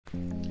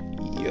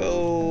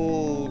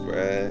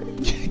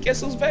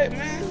guess who's back,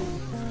 man?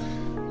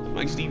 I'm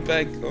actually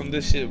back on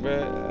this shit,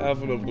 bro. I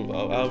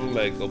haven't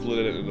like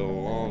uploaded it in a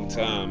long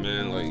time,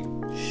 man. Like,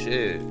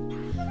 shit.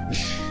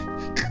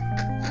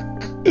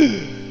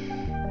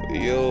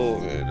 Yo,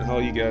 man, how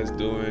you guys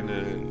doing?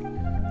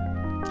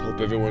 And hope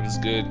everyone's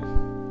good.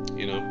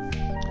 You know.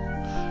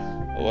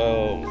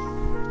 Well,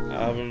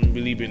 I haven't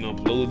really been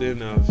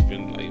uploading. I've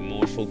been like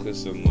more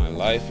focused on my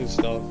life and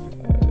stuff.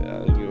 You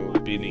know,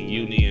 being in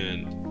uni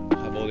and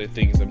have all the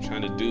things I'm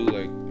trying to do.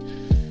 Like,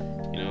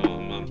 you know,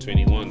 I'm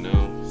 21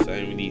 now, so I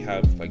don't really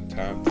have like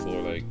time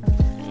for like,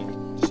 you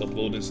know, just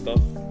uploading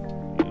stuff.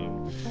 You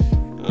know.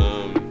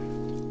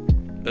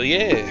 But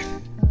yeah,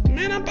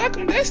 man, I'm back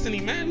on Destiny,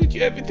 man. Would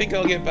you ever think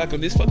I'll get back on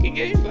this fucking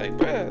game? Like,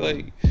 bruh,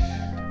 like,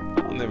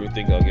 I'll never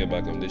think I'll get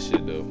back on this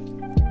shit though.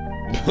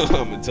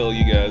 I'm gonna tell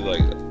you guys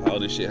like how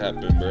this shit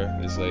happened,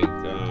 bruh. It's like,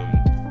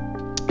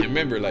 I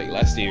remember like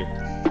last year,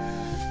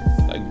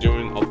 like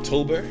during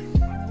October.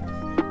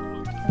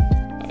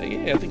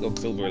 Yeah, I think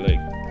October, like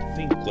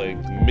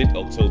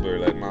mid-October,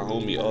 like my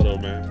homie Otto,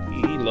 man,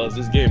 he loves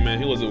this game, man.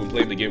 He wasn't even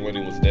playing the game when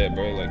he was dead,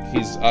 bro. Like,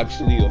 he's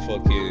actually a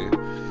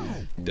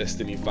fucking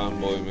Destiny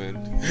fanboy, man.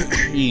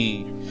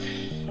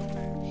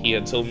 he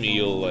had told me,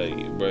 yo,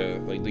 like,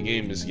 bro, like the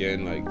game is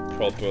getting like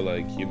proper,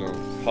 like, you know,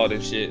 hard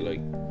and shit, like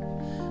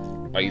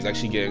he's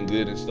actually getting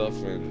good and stuff.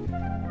 And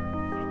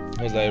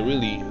I was like,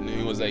 really? And then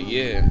he was like,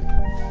 yeah.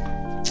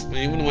 And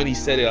even when he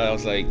said it, I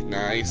was like,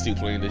 nah, I ain't still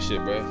playing this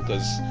shit, bro,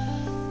 because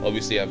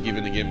obviously I've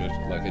given the game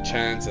a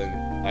chance,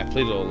 and I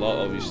played it a lot,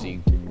 obviously,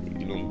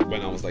 you know,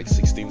 when I was like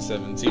 16,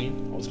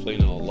 17, I was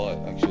playing it a lot,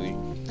 actually.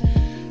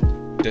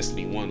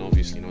 Destiny 1,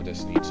 obviously, not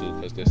Destiny 2,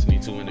 because Destiny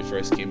 2, when it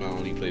first came out, I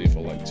only played it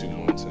for like 2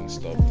 months and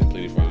stopped, then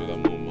played it for another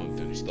more month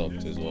and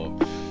stopped as well.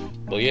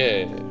 But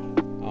yeah,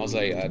 I was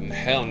like,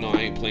 hell no, I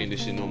ain't playing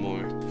this shit no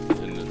more.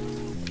 And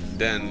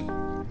then,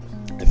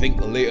 I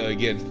think later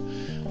again,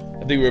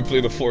 I think we were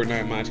playing a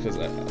Fortnite match, because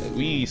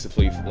we used to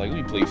play, like,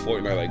 we played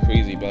Fortnite like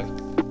crazy back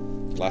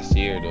last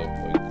year though.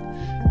 Like,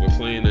 we're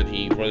playing and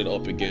he brought it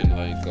up again,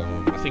 like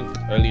I think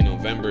early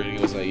November, and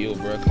he was like, yo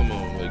bro, come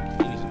on, like,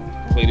 you need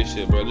to play this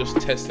shit, bro, just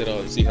test it out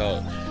and see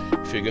how,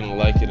 if you're gonna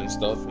like it and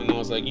stuff. And I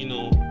was like, you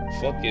know,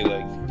 fuck it,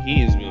 like, he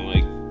has been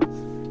like,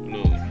 you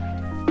know,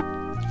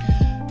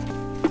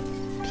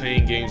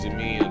 playing games with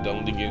me and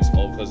downloading games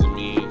all because of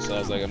me, so I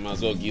was like, I might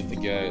as well give the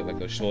guy like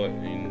a shot,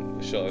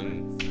 and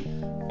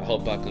I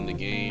hopped back on the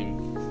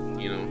game,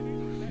 you know.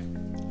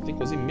 I think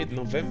was it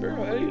mid-November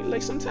or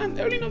like sometime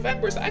early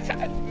November. So I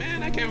can't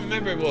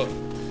remember, but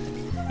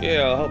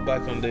yeah, I'll hop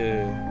back on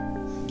the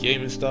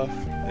game and stuff,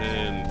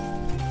 and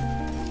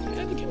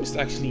yeah, the game is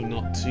actually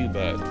not too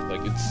bad.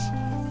 Like,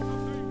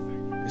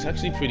 it's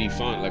actually pretty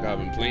fun. Like, I've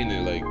been playing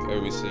it like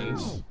ever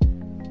since,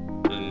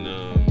 and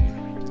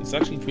it's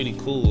actually pretty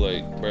cool.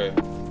 Like, bruh,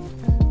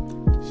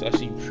 it's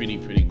actually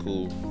pretty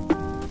cool.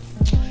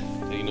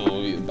 You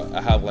know,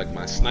 I have like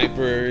my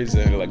snipers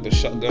and like the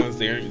shotguns.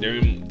 They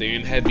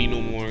ain't heavy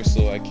no more,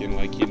 so I can,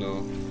 like, you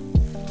know,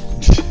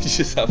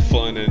 just have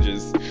fun and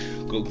just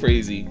go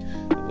crazy.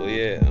 But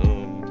yeah,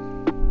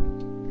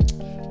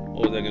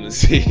 what was I gonna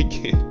say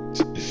again?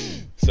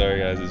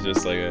 Sorry guys, it's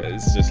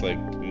just like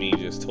me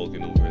just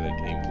talking over like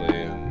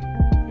gameplay and,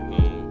 you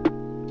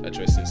know,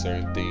 addressing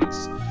certain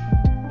things.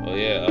 But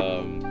yeah,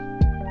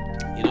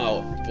 you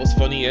know, what's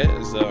funny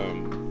is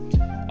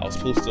I was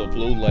supposed to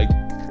upload like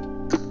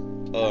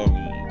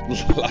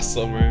last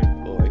summer,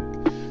 or like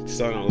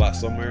starting of last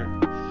summer,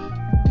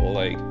 but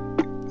like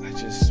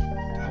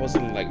I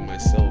wasn't like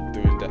myself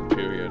during that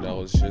period. I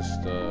was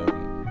just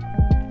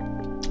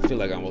I feel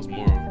like I was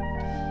more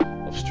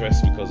of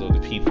stress because of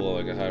the people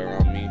like I had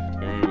around me.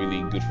 They weren't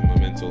really good for my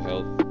mental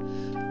health.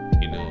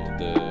 You know,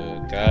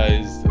 the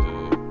guys,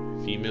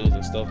 the females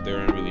and stuff, they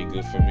weren't really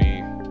good for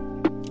me.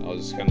 I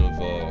was just kind of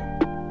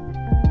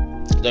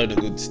not in a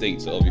good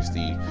state, so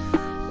obviously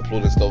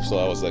uploading stuff, so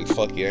I was like,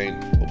 fuck it, I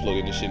ain't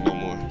uploading this shit no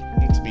more.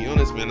 And to be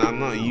honest, man, I'm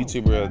not a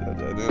YouTuber at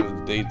the end of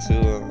the day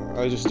too.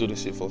 I just do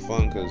this shit for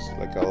fun, because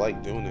like I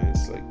like doing it.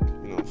 It's like,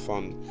 you know,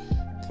 fun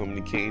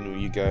communicating with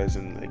you guys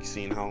and like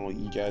seeing how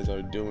you guys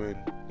are doing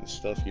and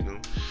stuff, you know.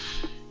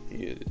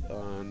 Yeah,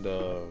 and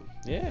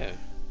yeah.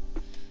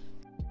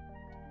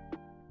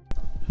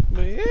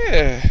 But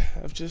yeah,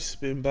 I've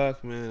just been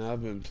back, man.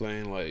 I've been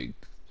playing like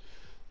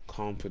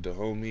comp with the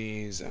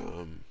homies.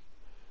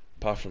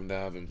 Apart from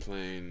that, I've been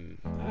playing.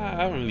 I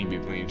haven't really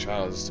been playing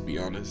Trials, to be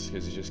honest,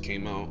 because it just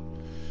came out.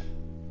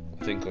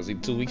 I think was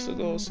it 2 weeks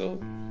ago or so.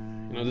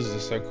 You know, this is the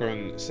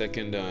second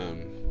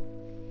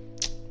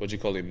what you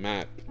call it,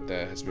 map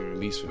that has been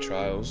released for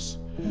Trials.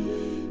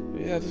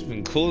 But yeah, it's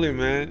been cooling,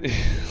 man.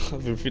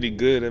 I've been pretty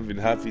good. I've been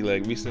happy.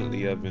 Like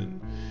recently, I've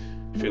been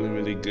feeling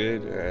really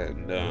good,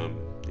 and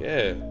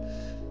yeah.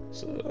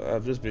 So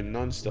I've just been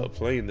non-stop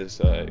playing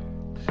this. I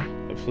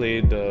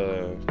played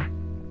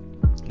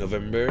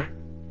November.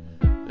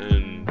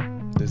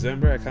 And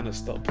December I kind of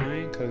stopped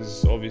playing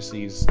because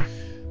obviously it's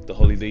the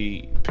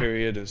holiday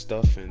period and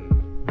stuff, and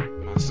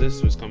my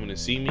sister was coming to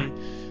see me,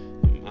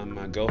 and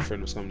my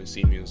girlfriend was coming to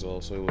see me as well,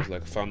 so it was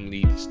like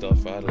family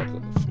stuff. I had like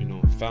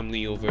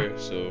family over,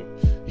 so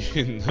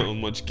you know,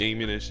 much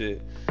gaming and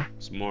shit.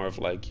 It's more of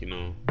like, you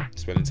know,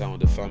 spending time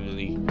with the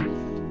family.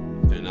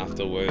 And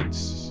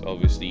afterwards,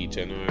 obviously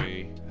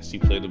January, I still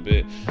played a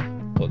bit.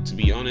 But to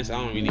be honest,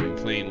 I don't really be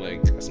playing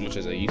like as much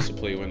as I used to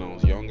play when I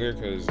was younger,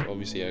 because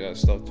obviously I got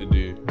stuff to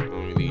do. I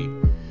don't really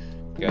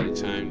got the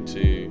time to,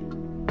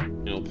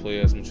 you know, play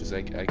as much as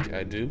I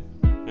do.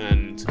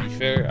 And to be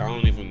fair, I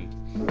don't even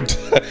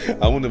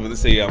I wouldn't even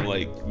say I'm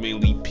like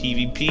mainly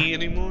PvP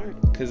anymore,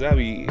 because I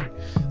be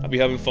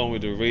having fun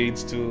with the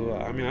raids too.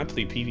 I mean, I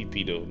play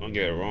PvP though, don't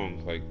get it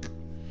wrong. Like,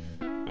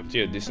 I'm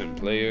still a decent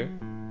player,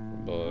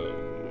 but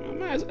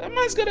I'm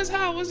not as good as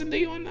how I was in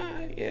the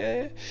U9.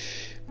 Yeah,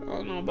 I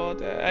don't know about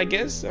that. I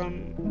guess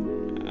I'm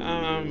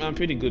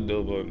pretty good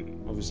though, but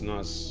obviously not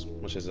as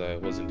much as I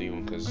was in the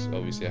U1, because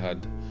obviously I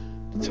had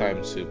the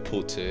time to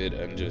put to it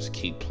and just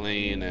keep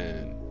playing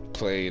and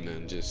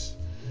just,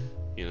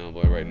 you know.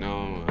 But right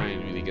now I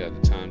ain't really got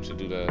the time to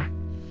do that.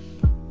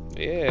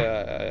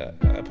 Yeah,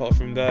 apart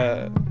from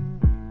that,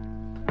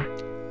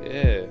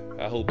 yeah,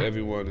 I hope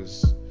everyone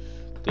is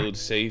good,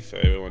 safe.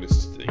 Everyone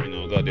is, you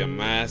know, got their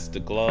masks, the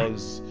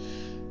gloves.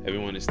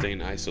 Everyone is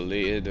staying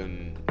isolated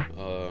and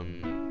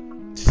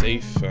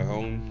safe at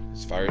home.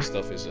 This virus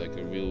stuff is like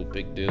a real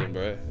big deal,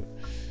 bro.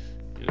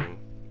 You know,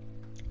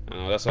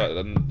 that's why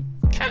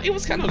it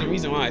was kind of the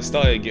reason why I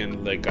started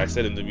again, like I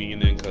said in the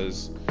beginning,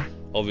 because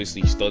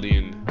obviously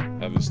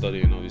I've been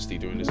studying obviously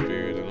during this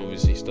period, and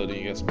obviously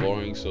studying gets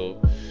boring,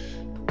 so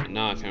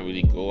now I can't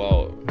really go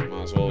out.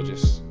 Might as well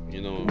just,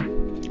 you know,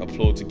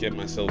 upload to get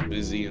myself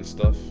busy and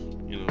stuff,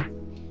 you know.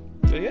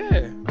 So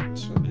yeah,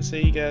 just wanted to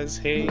say, you guys,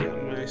 hey,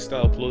 I'm gonna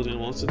start uploading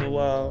once in a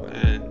while,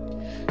 and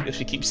you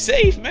should keep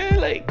safe,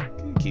 man. Like,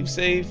 keep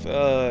safe.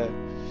 Yeah,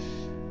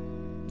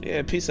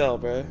 peace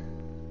out, bro.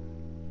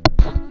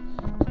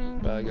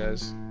 Bye,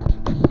 guys.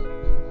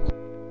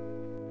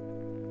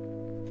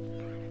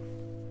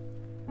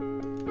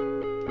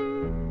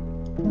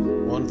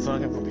 One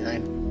fucking from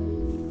behind.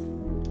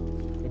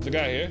 There's a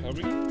guy here, help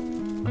me.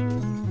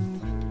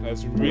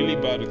 That's really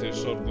bad with his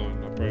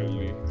shotgun,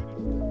 apparently.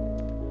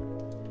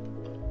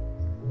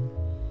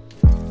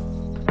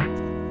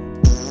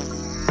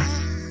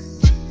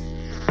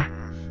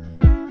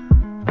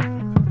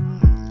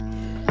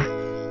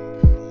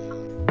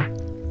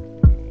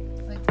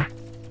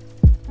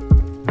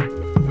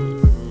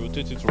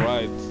 Rotate it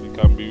right, it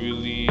can be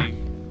really,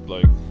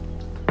 like...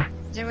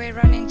 Then we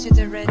run into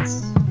the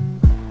reds.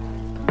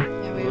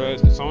 Yeah, Red,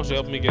 someone should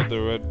help me get the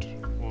red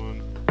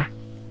one.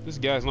 This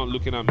guy's not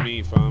looking at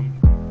me, fam.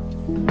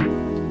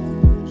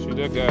 Shoot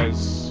that,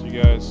 guys. You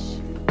guys.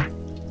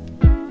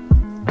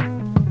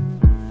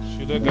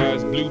 Shoot that,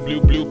 guys. Blue,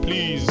 blue, blue,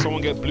 please.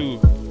 Someone get blue.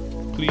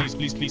 Please,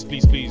 please, please,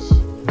 please, please.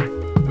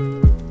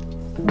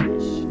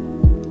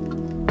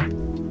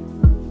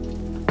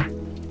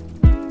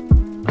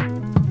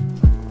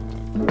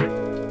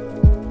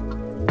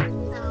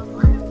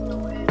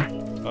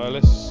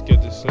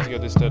 Let's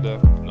get this dead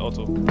in the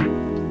auto.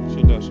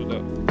 Shoot that, shoot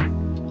that.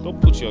 Don't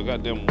put your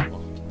goddamn...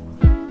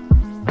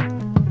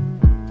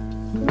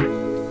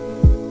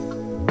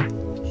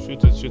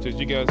 Shoot it,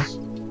 you guys.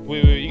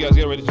 Wait, you guys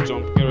get ready to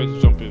jump. Get ready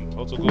to jump in.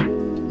 Auto go.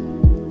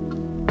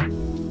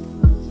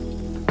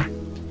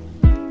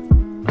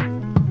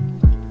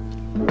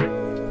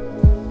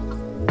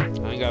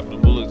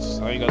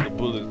 I ain't got the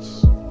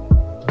bullets.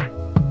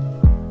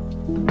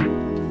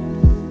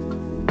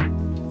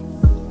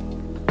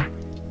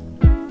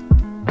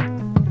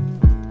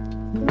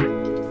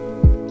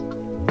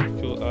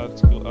 Kill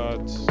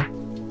ads.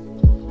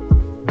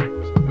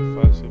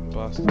 Sacrificing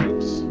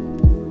bastards.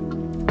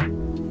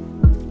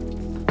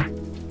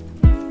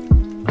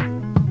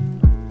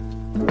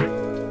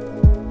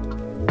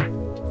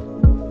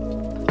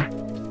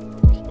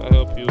 Should I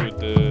help you with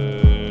the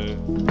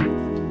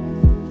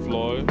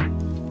floor?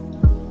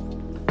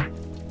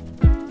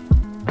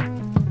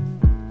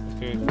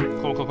 Okay,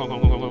 come,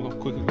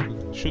 quick.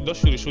 Shoot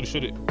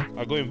it.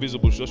 I go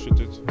invisible, just shoot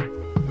it.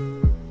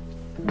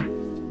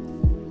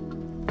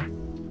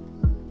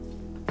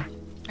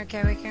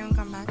 Okay, we can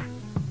come back. I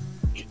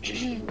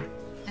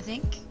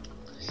think. I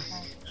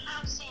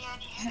don't see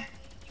any.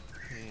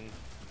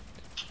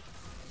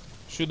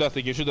 Shoot that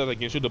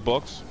again. Shoot the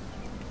box.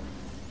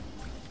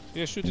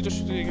 Yeah, just shoot it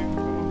again.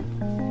 Come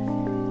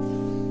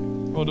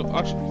on. Oh, no,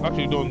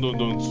 actually, don't.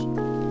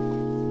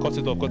 Cut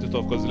it off,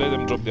 because let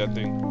them drop their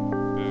thing.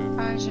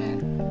 Yeah. Oh, shit.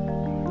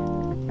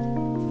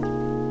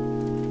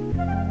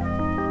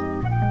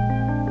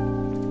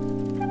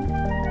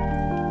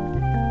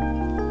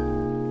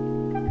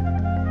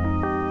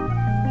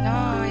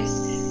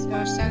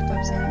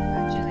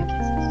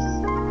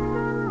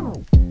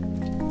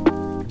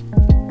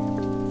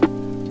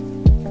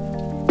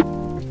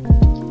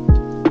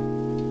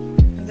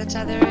 The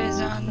other is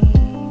on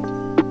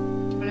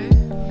blue.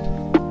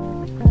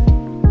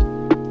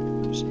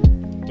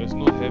 There's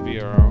no heavy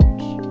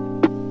around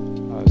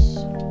us.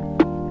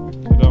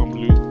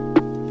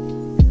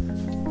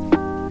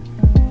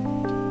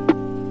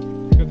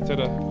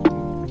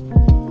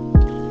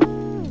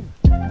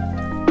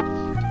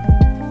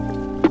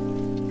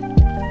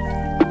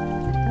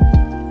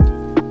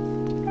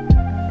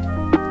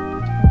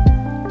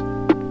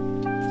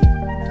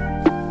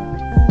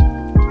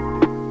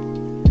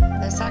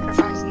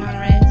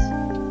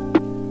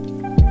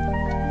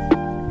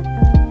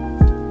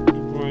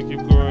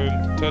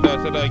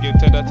 Tether again.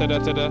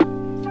 Tether.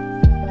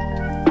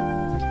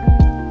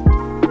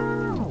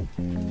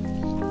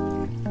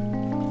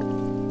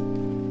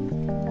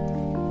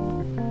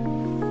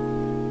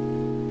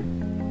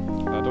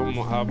 I don't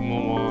have no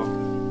more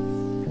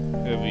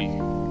heavy.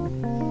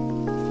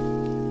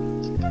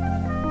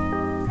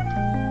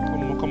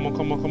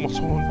 Come on,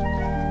 son.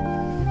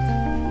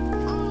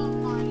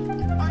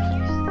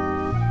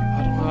 I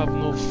don't have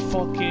no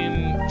fucking.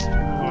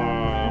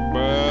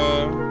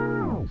 Bruh.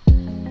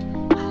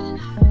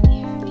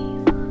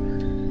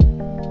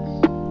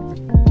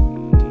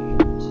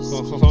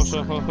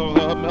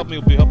 Help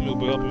me, Quick.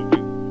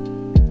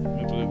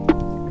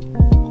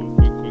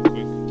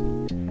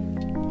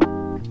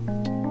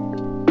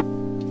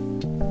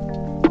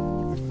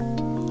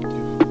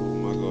 Oh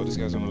my god, this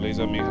guy's gonna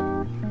laser me.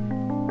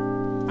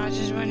 I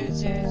just wanted to.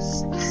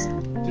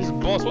 This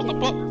boss, what the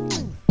fuck?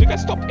 You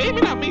guys stop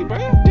aiming at me, bro.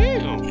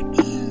 Damn.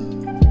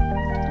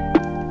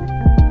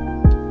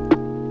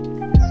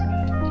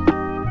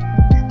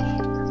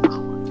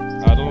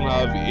 I don't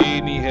have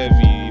any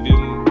heavy.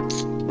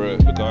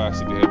 Bruh, look how I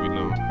see the heavy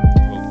now.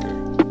 Okay,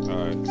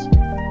 alright.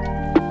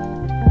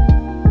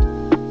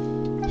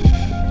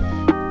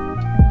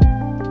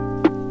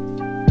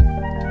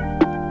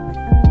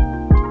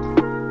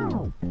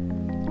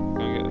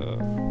 Can I get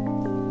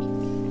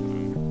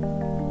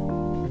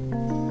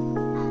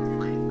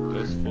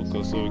just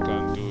focus so we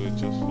can do it.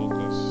 Just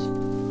focus.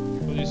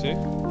 What did you say?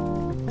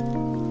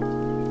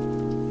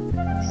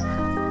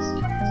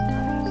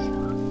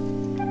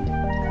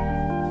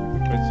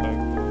 Red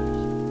cycles.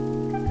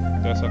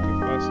 That's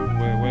sacrificing.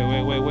 Where?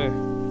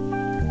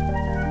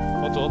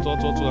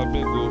 Auto, I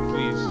beg you,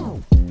 please.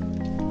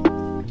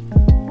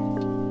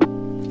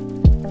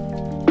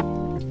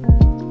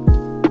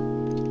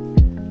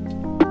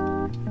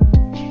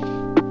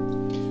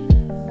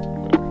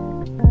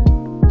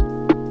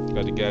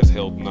 Got the guy's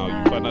help now.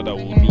 You find out that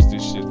we'll lose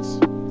this shit.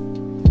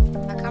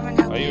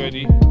 Are you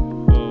ready?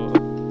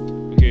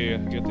 Okay, yeah,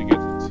 get it.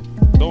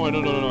 Don't worry,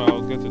 no,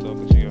 I'll get it.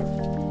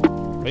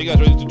 Are you guys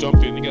ready to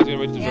jump in? You guys get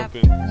ready to jump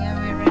in? Yeah,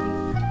 we're ready.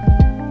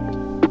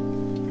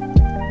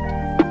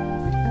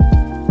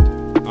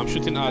 I'm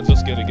shooting at,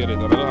 just get it. I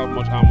don't have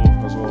much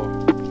ammo as well.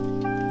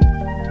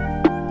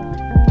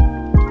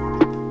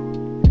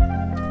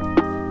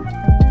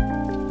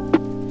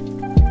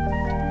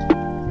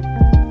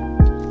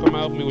 Come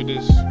help me with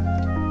this.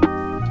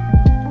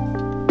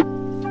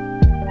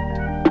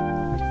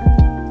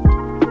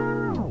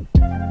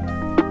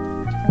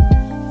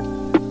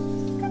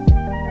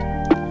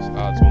 These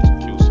ads want to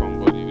kill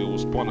somebody. They will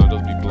spawn and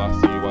just be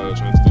blasting you while you're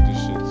trying to do this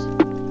shit.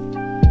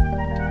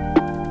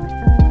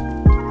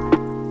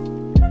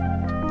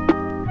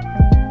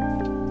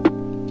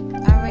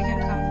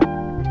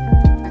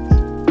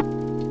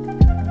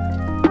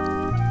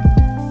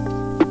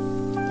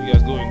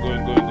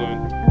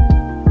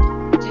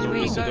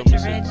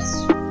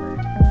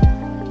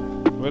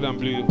 Red and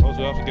blue. Also,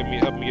 you have to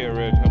help me get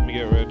red.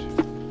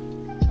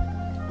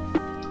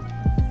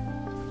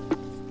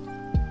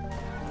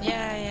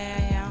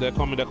 Yeah. They're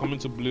coming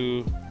to blue.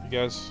 You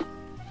guys.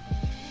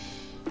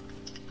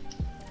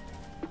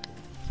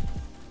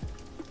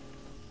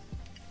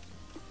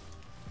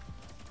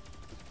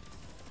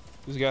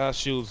 This guy has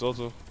shields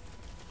also.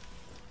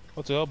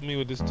 Also, help me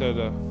with this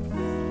tether.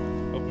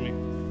 Help me.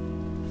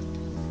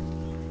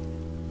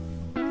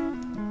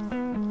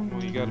 Come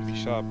on, you gotta be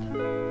sharp.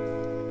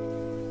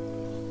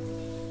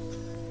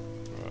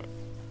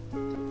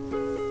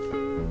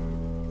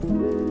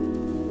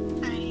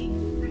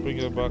 Bring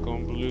it back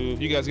on blue.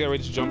 You guys get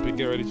ready to jump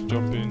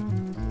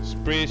in.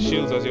 Spray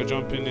shields as you're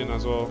jumping in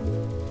as well.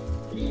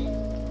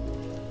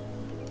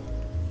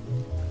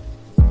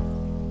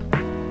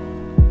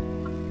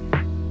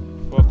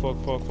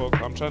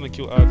 Fuck. I'm trying to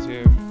kill ads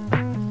here.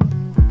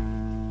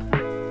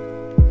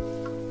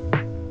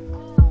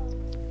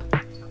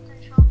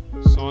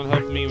 Someone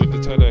help me with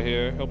the tether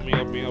here. Help me.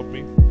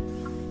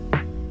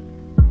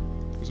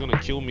 He's gonna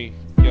kill me.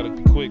 You gotta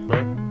be quick,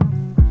 bro.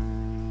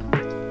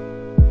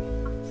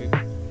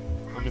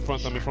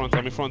 I'm in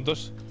front,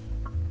 just.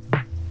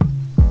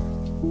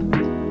 Oh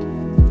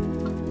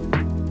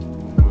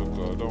my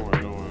god, don't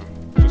worry.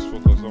 Just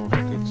focus, don't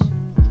focus.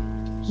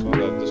 So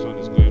that this one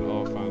is going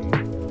off and...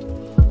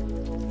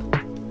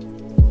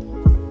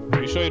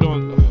 You sure you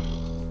don't...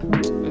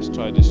 Let's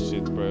try this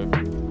shit, bro.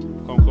 Come.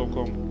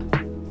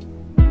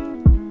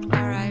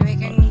 Alright, we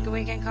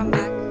can come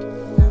back.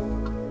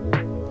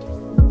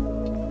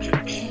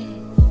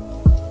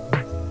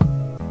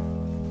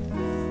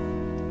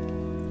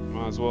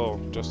 As well,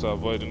 just to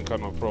avoid any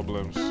kind of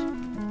problems.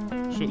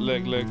 Shoot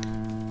leg.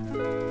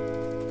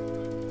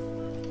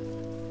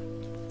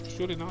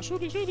 Shoot it now,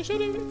 shoot it.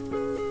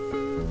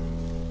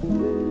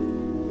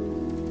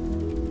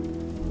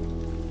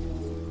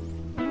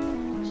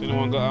 Has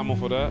anyone got ammo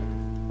for that?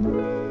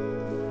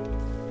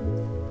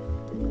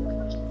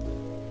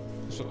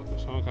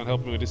 Someone can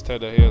help me with this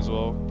tether here as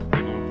well.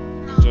 You know,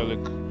 Angelic.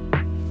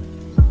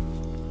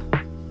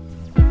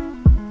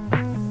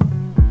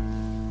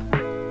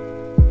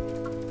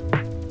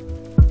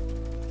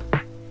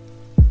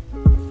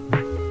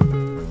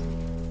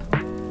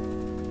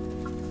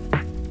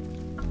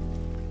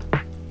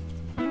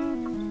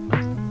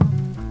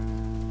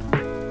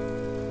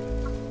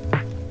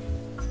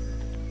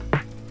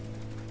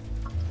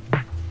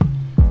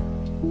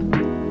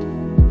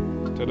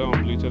 Turn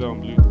down blue, turn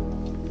down blue.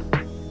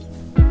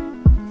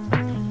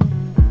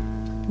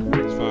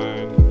 It's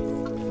fine.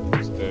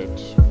 It's dead.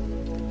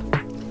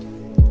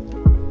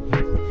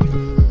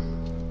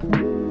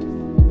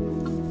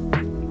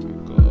 Oh my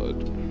god.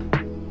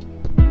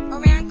 Oh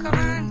man, come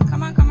on,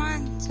 come on, come on.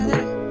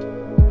 Tada.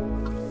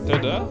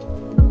 Tada?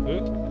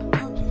 Huh?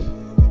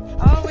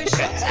 Oh, we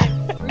shot him.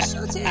 We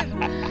shot him.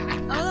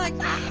 I'm like,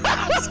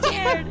 I'm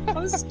scared.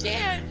 I'm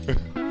scared.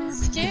 I'm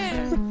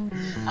scared.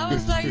 I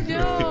was like,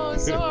 no,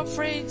 so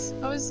afraid.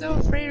 I was so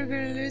afraid we're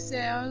gonna lose it.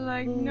 I was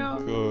like, no.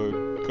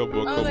 God, come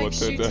on, I come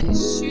was on, like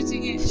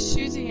Tada.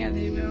 shooting at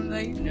him. I'm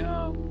like,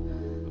 no.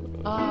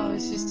 Oh, I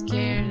was just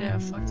scared that I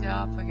fucked it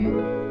up again.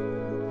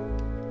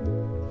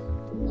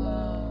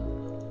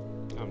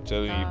 I'm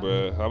telling you,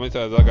 bro. How many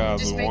times I got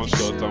Just one making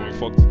shot sure. and we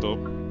fucked it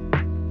up?